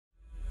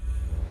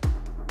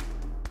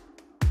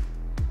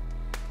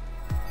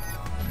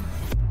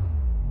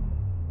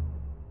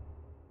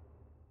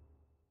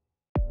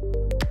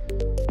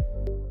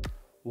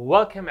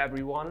Welcome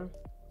everyone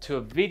to a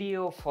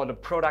video for the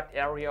product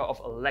area of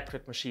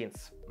electric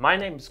machines. My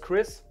name is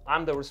Chris,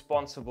 I'm the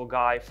responsible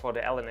guy for the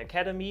LN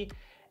Academy,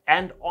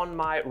 and on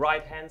my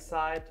right hand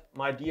side,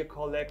 my dear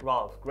colleague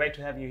Ralph. Great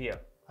to have you here.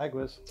 Hi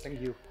Chris, thank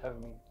you for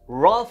having me.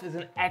 Ralph is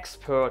an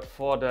expert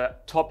for the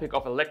topic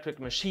of electric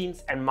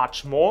machines and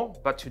much more,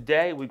 but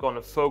today we're going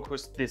to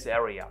focus this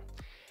area.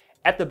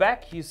 At the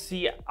back you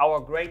see our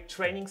great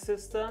training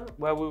system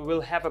where we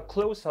will have a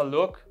closer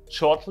look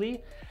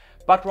shortly.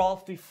 But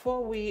Ralph,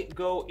 before we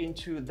go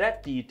into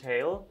that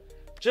detail,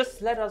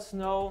 just let us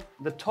know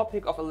the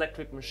topic of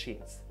electric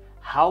machines.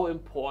 How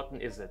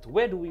important is it?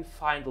 Where do we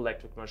find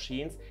electric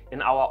machines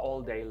in our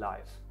all-day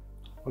life?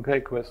 Okay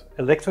Chris,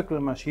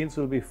 electrical machines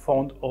will be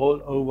found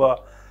all over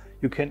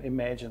you can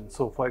imagine.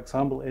 So for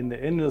example, in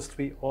the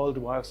industry, all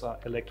drives are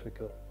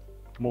electrical,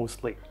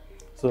 mostly.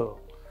 So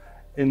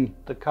in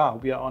the car,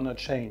 we are on a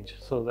change.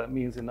 So that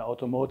means in the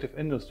automotive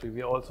industry,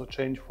 we also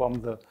change from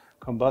the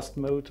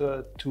combustion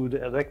motor to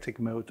the electric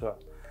motor.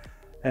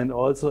 And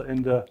also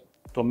in the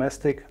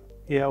domestic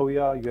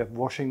area, you have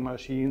washing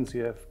machines,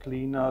 you have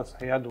cleaners,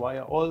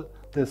 hairdryer, all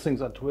these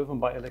things are driven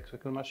by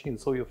electrical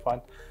machines. So you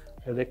find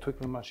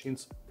electrical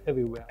machines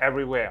everywhere.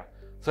 Everywhere.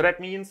 So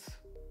that means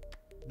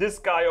this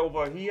guy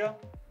over here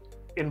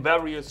in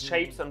various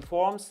shapes and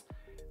forms.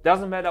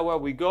 Doesn't matter where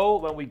we go,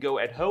 when we go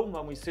at home,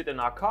 when we sit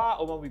in our car,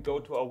 or when we go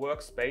to our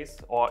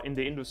workspace or in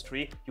the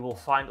industry, you will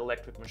find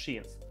electric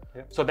machines.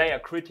 Yep. So they are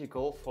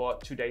critical for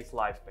today's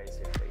life,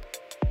 basically.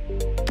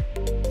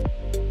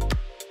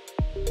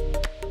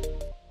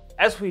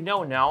 As we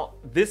know now,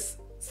 this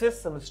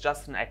system is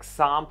just an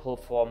example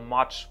for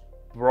much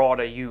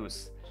broader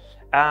use.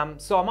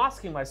 So I'm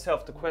asking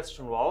myself the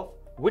question, Ralph,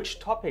 which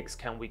topics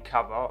can we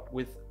cover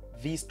with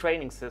these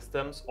training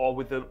systems or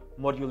with the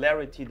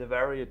modularity, the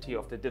variety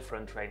of the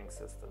different training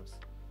systems?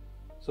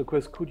 So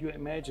Chris, could you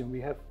imagine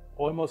we have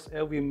almost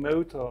every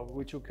motor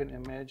which you can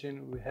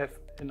imagine we have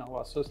in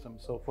our system.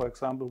 So for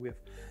example, we have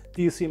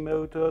DC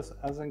motors,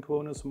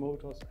 asynchronous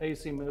motors,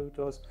 AC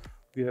motors,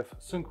 we have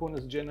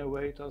synchronous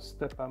generators,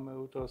 stepper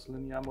motors,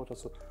 linear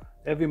motors. So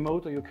every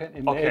motor you can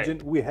imagine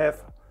we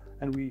have,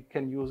 and we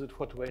can use it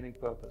for training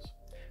purpose.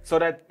 So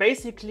that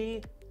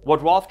basically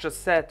what Ralph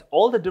just said,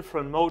 all the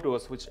different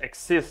motors which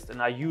exist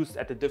and are used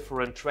at the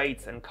different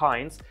trades and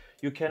kinds,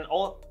 you can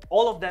all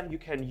of them you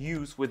can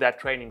use with that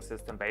training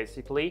system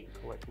basically.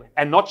 Correctly.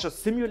 And not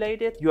just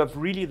simulate it, you have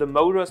really the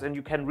motors and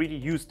you can really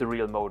use the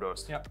real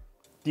motors. Yeah.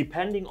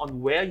 Depending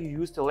on where you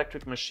use the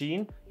electric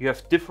machine, you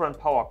have different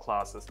power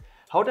classes.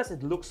 How does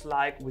it look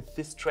like with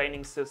this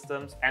training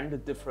systems and the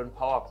different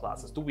power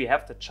classes? Do we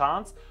have the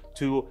chance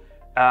to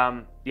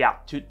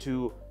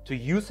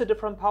use the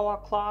different power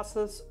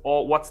classes,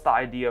 or what's the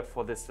idea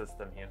for this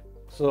system here?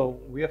 So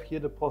we have here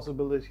the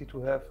possibility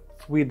to have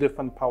 3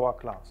 different power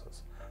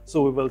classes.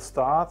 So we will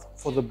start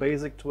for the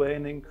basic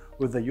training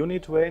with the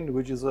Unitrain,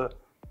 which is a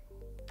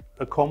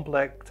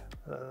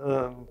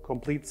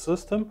complete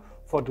system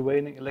for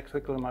training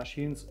electrical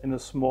machines in a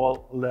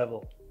small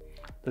level.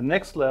 The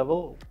next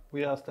level,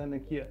 we are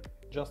standing here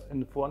just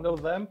in front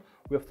of them.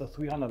 We have the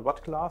 300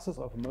 watt classes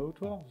of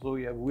motor. So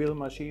you have real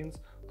machines,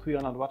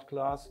 300 watt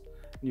class,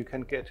 and you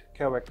can get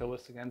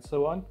characteristic and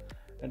so on.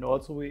 And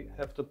also we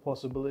have the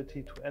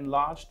possibility to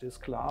enlarge this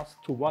class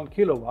to 1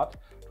 kilowatt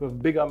to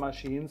have bigger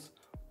machines.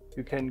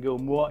 You can go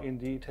more in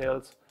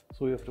details.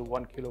 So you have the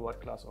 1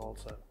 kilowatt class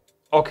also.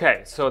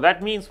 Okay, so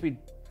that means we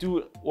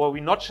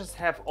not just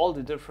have all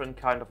the different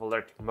kind of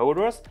electric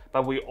motors,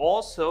 but we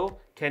also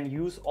can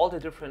use all the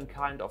different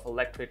kind of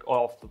electric or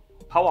of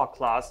the power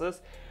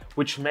classes,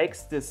 which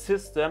makes this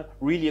system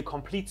really a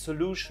complete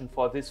solution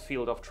for this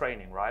field of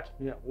training, right?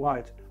 Yeah,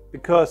 right.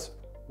 Because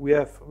we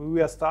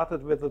are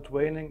started with the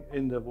training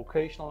in the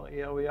vocational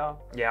area.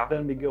 Yeah.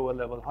 Then we go a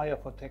level higher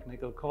for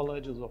technical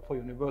colleges or for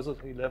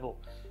university level.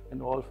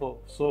 And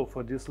also, so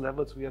for these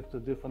levels, we have the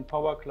different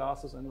power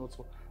classes and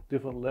also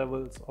different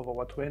levels of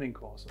our training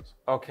courses.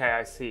 Okay,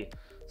 I see.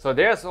 So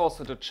there's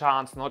also the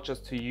chance not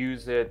just to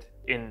use it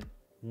in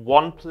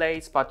one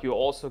place, but you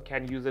also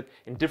can use it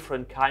in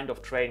different kind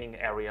of training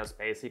areas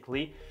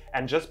basically.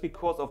 And just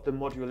because of the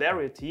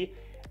modularity,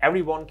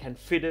 everyone can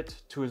fit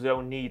it to his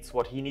own needs,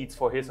 what he needs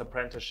for his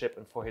apprenticeship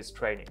and for his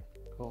training.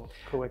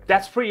 Correct.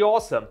 That's pretty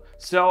awesome.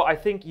 So I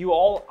think you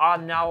all are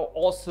now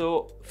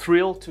also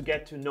thrilled to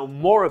get to know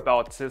more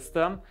about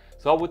system.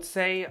 So I would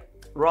say,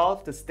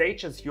 Ralph, the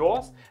stage is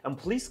yours, and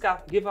please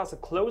give us a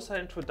closer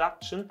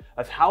introduction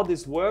of how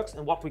this works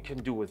and what we can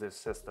do with this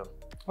system.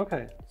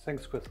 Okay,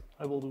 thanks Chris,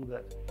 I will do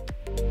that.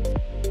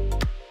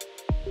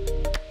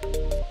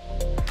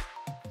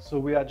 So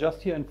we are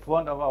just here in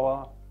front of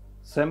our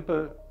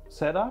sample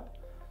setup.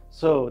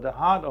 So the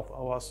heart of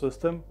our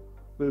system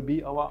will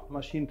be our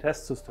machine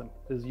test system,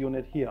 this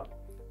unit here.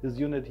 This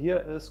unit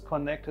here is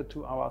connected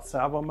to our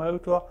servo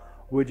motor,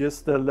 which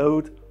is the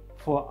load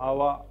for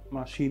our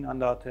machine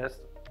under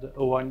test, the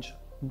orange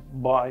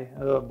body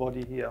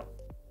here.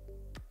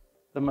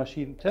 The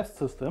machine test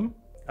system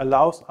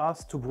allows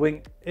us to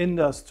bring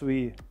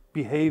industry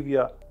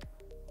behavior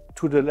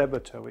to the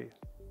laboratory.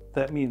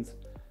 That means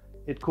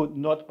it could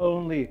not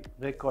only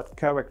record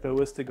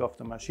characteristic of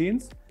the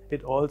machines,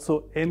 it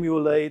also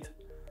emulate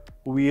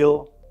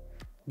real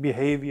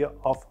behavior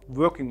of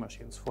working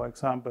machines. For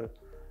example,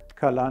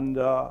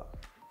 calendar,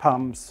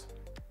 pumps,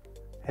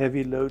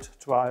 heavy load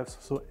drives.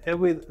 So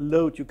every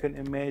load you can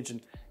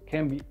imagine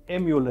can be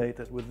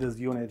emulated with this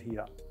unit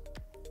here.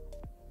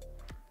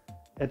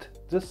 At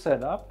this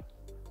setup,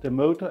 the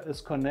motor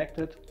is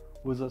connected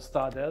with a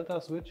star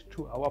delta switch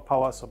to our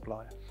power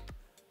supply.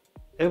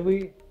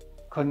 Every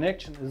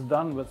connection is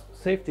done with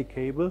safety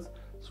cables,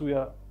 so we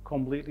are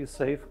completely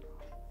safe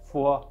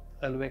for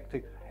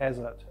electric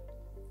hazard.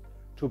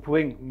 To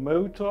bring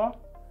motor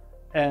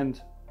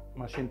and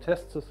machine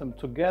test system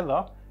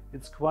together,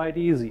 it's quite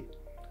easy.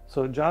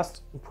 So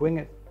just bring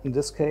it, in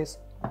this case,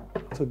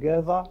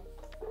 together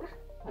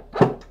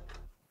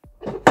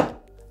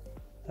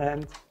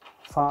and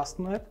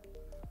fasten it.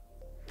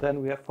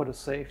 Then we have for the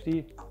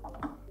safety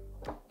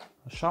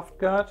a shaft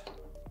guard.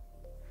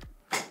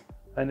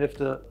 And if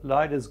the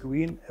light is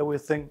green,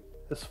 everything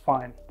is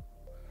fine.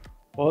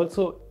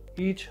 Also,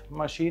 each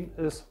machine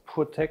is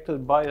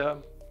protected by a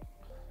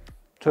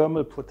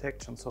thermal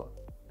protection. So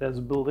there's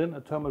built-in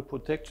a thermal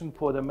protection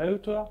for the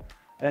motor,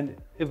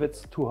 and if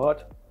it's too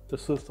hot, the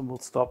system will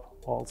stop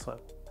also.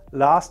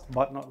 Last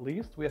but not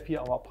least, we have here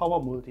our power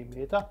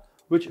multimeter,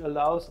 which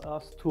allows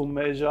us to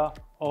measure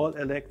all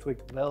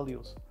electric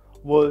values.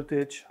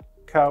 Voltage,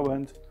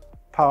 current,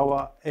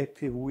 power,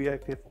 active,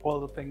 reactive,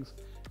 all the things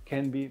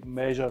can be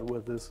measured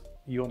with this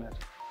unit.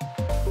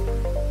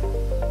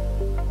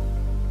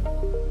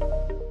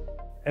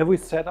 Every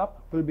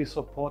setup will be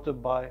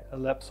supported by a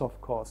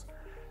LabSoft course.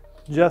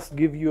 Just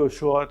give you a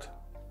short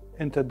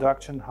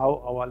introduction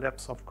how our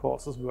LabSoft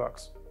courses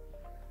works.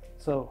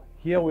 So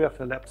here we have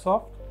the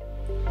LabSoft.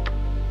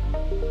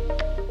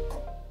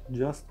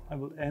 Just I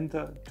will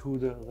enter to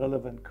the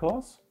relevant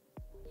course.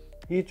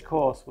 Each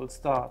course will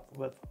start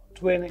with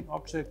training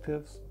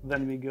objectives,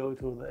 then we go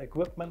to the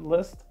equipment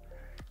list,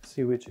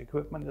 see which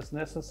equipment is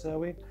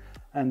necessary,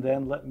 and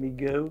then let me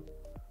go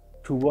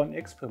to one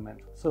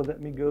experiment. So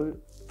let me go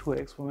to an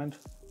experiment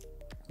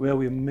where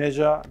we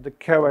measure the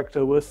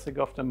characteristic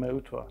of the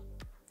motor.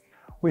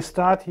 We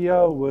start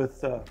here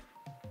with a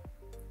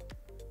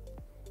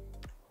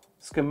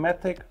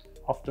schematic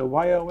of the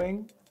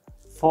wiring,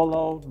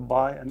 followed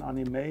by an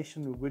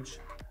animation which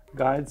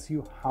guides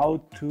you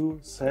how to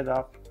set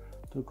up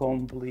the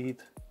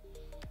complete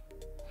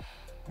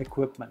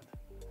equipment.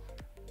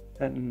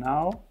 And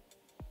now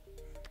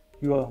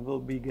you will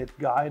get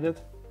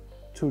guided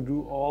to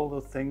do all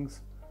the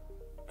things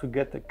to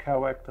get the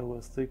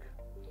characteristic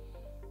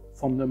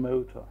from the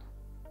motor.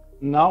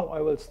 Now I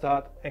will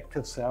start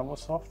active servo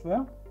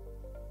software.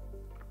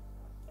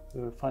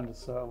 You will find the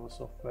servo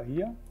software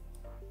here.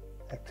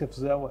 Active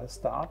servo has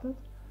started,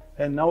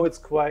 and now it's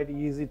quite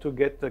easy to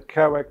get the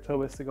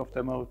characteristic of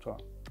the motor.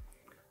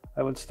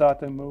 I will start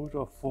the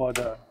motor for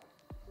the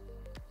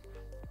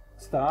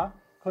star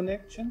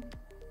connection,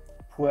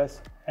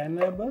 press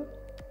enable,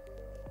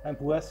 and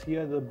press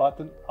here the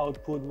button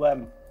output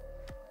RAM.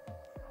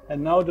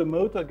 And now the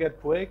motor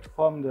gets braked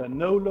from the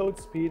no load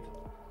speed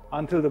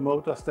until the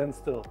motor stands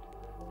still.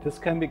 This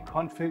can be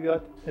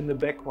configured in the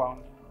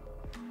background.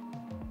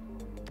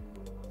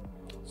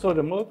 So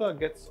the motor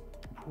gets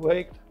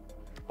braked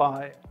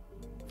by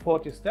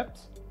 40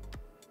 steps,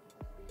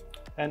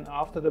 and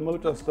after the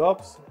motor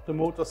stops, the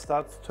motor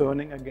starts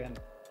turning again.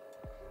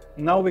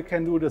 Now we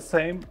can do the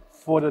same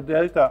for the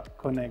delta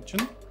connection,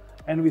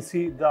 and we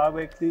see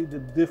directly the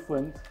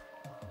difference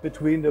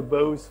between the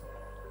both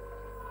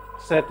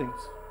settings.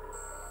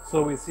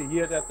 So we see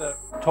here that the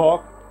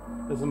torque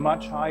is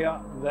much higher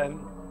than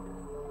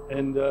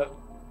in the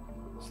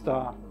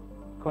star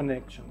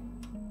connection.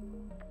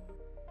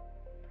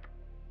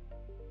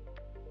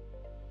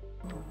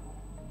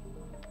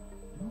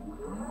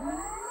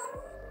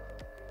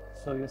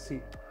 So you see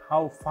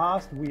how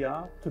fast we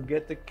are to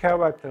get the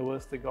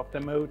characteristic of the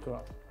motor.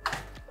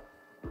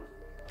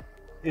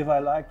 If I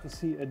like to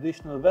see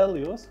additional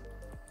values,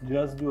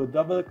 just do a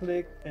double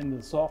click in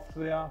the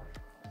software,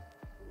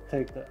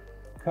 take the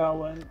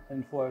current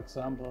and, for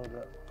example,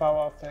 the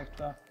power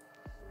factor,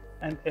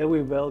 and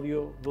every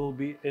value will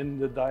be in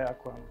the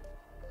diagram.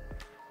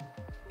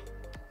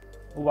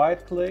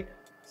 Right click,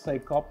 say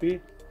copy.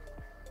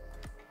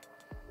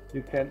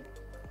 You can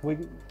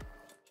bring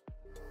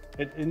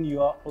it in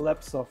your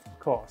LabSoft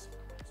course.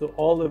 So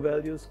all the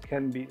values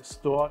can be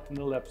stored in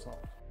the LabSoft.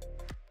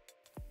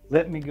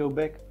 Let me go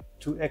back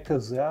to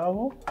Active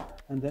Servo,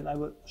 and then I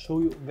will show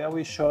you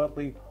very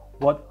shortly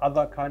what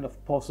other kind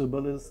of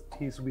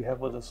possibilities we have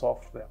with the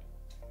software.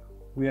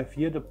 We have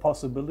here the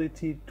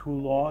possibility to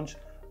launch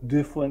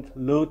different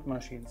load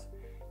machines.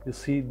 You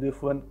see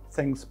different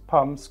things: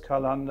 pumps,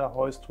 calendar,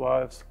 hoist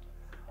drives,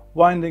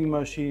 winding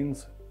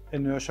machines,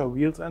 inertia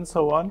wheels, and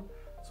so on.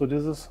 So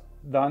this is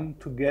done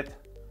to get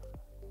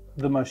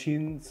the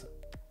machines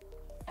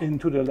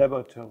into the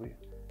laboratory.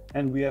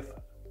 And we have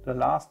the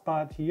last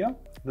part here,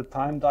 the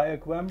time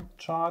diagram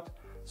chart.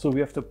 So we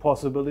have the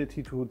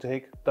possibility to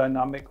take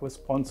dynamic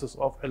responses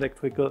of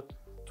electrical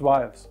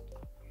drives.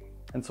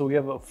 And so we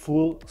have a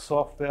full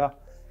software.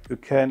 You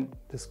can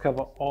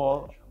discover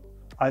all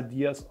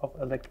ideas of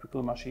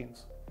electrical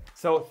machines.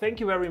 So thank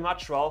you very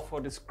much, Ralph,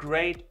 for this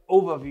great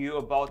overview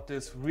about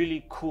this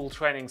really cool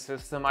training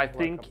system. I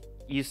think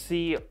you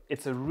see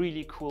it's a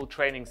really cool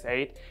training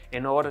aid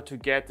in order to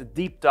get a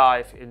deep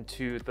dive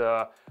into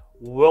the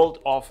world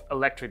of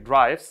electric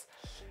drives.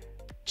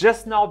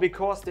 Just now,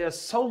 because there's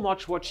so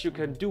much what you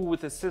can do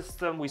with the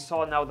system, we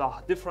saw now the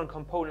different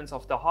components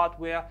of the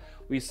hardware.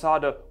 We saw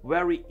the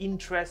very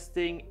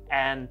interesting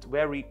and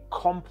very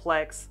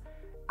complex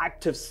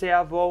active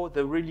servo,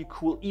 the really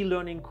cool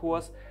e-learning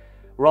course.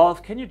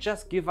 Ralph, can you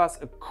just give us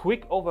a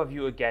quick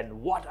overview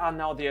again? What are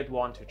now the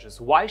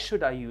advantages? Why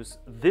should I use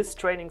this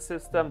training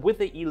system with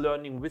the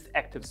e-learning, with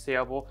active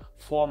servo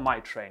for my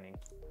training?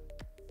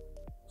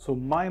 So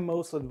my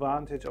most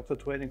advantage of the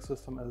training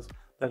system is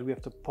that we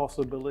have the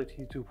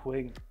possibility to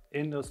bring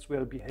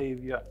industrial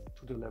behavior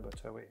to the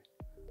laboratory.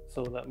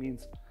 So that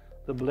means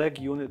the black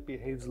unit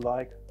behaves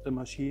like the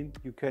machine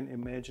you can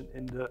imagine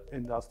in the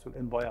industrial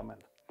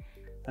environment.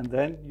 And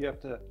then you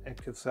have the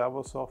active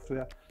servo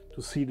software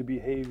to see the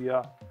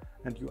behavior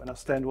and you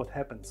understand what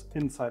happens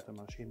inside the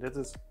machine. That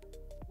is,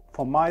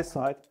 from my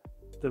side,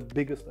 the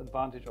biggest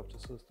advantage of the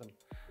system.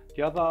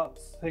 The other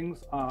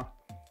things are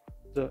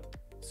the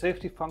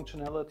safety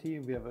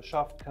functionality. We have a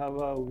shaft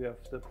cover, we have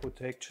the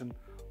protection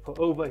for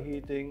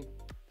overheating.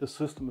 The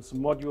system is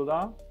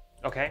modular.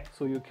 Okay.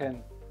 So you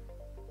can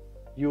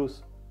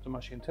use the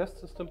machine test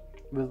system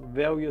with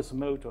various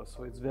motors.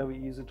 So it's very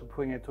easy to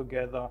bring it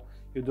together.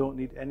 You don't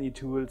need any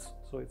tools,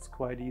 so it's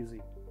quite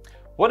easy.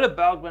 What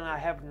about when I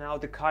have now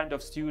the kind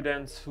of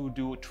students who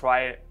do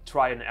try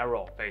and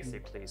error,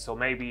 basically? So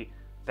maybe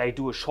they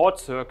do a short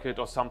circuit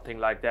or something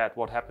like that.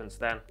 What happens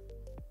then?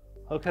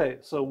 Okay,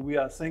 so we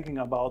are thinking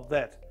about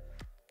that.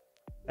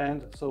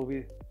 And so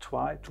we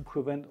try to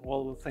prevent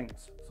all the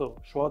things. So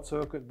short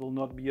circuit will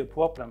not be a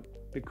problem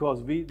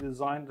because we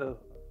designed the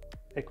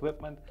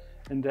equipment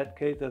in that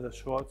case that a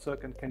short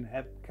circuit can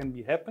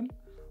happen,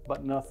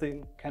 but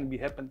nothing can be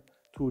happen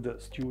to the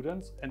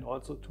students and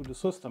also to the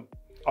system.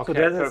 Okay, so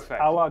that perfect. is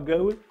our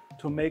goal,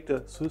 to make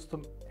the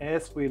system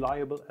as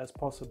reliable as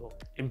possible.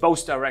 In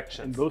both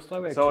directions. In both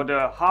directions. So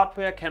the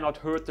hardware cannot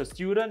hurt the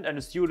student and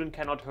the student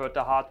cannot hurt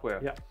the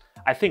hardware. Yeah.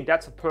 I think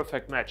that's a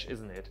perfect match,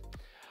 isn't it?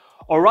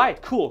 All right,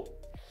 cool.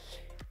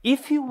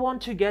 If you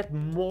want to get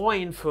more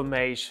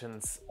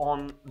information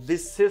on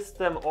this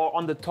system or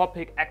on the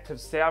topic active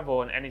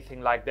servo and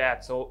anything like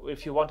that, so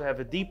if you want to have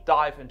a deep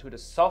dive into the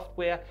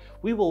software,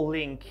 we will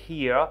link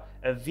here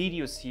a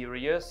video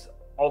series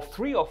of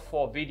 3 or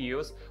 4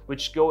 videos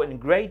which go in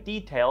great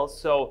detail.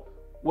 So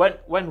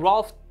when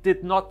Ralph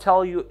did not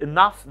tell you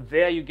enough,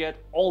 there you get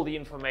all the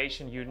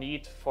information you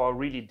need for a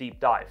really deep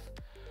dive.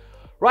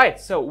 Right,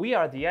 so we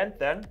are at the end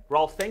then.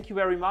 Ralph, thank you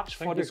very much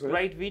for this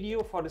great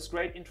video, for this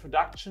great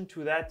introduction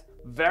to that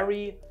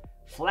very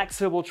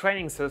flexible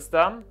training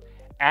system.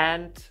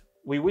 And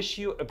we wish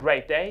you a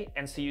great day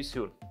and see you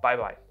soon.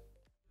 Bye-bye.